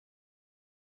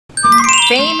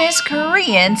famous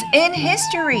Koreans in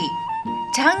history.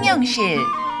 장영실.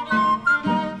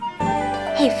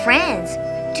 Hey friends,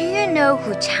 do you know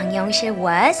who 장영실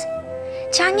was?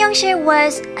 장영실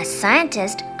was a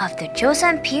scientist of the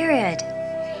Joseon period.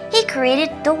 He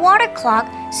created the water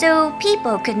clock so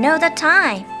people could know the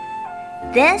time.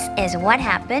 This is what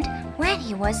happened when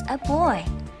he was a boy.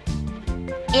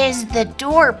 Is the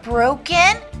door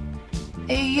broken?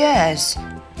 Yes.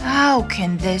 How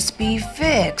can this be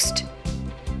fixed?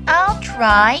 I'll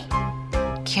try.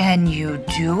 Can you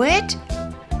do it?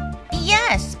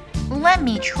 Yes. Let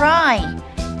me try.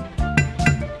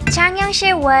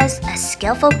 장영실 was a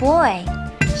skillful boy.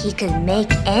 He could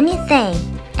make anything,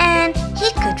 and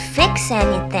he could fix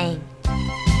anything.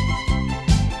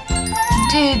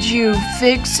 Did you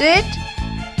fix it?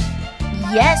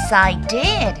 Yes, I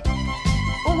did.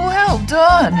 Well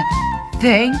done.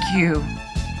 Thank you.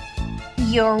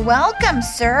 You're welcome,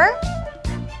 sir.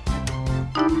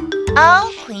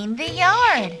 I'll clean the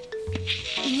yard.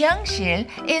 Youngshil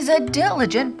is a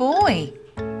diligent boy.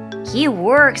 He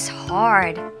works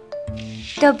hard.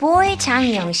 The boy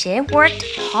장영실 worked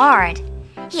hard.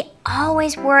 He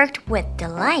always worked with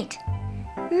delight.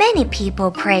 Many people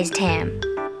praised him.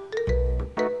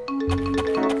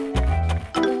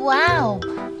 Wow,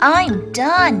 I'm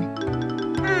done.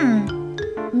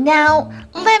 Now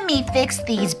let me fix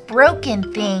these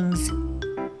broken things.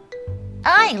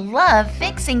 I love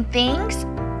fixing things.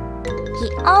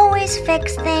 He always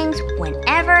fixed things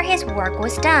whenever his work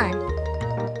was done.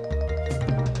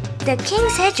 The King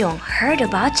Sejong heard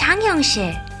about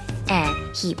장영실,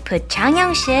 and he put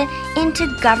장영실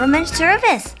into government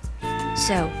service.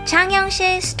 So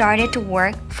장영실 started to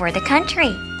work for the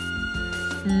country.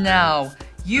 Now,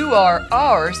 you are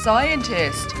our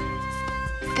scientist.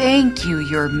 Thank you,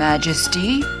 Your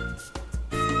Majesty.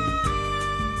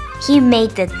 He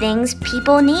made the things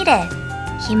people needed.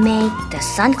 He made the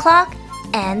sun clock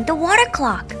and the water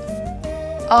clock.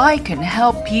 I can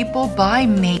help people by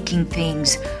making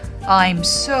things. I'm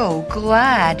so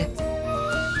glad.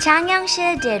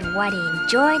 장영실 did what he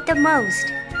enjoyed the most.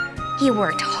 He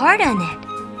worked hard on it.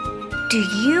 Do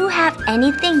you have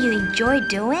anything you enjoy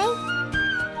doing?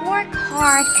 Work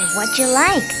hard at what you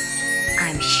like.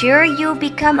 I'm sure you'll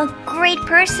become a great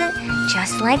person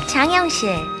just like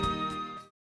장영실.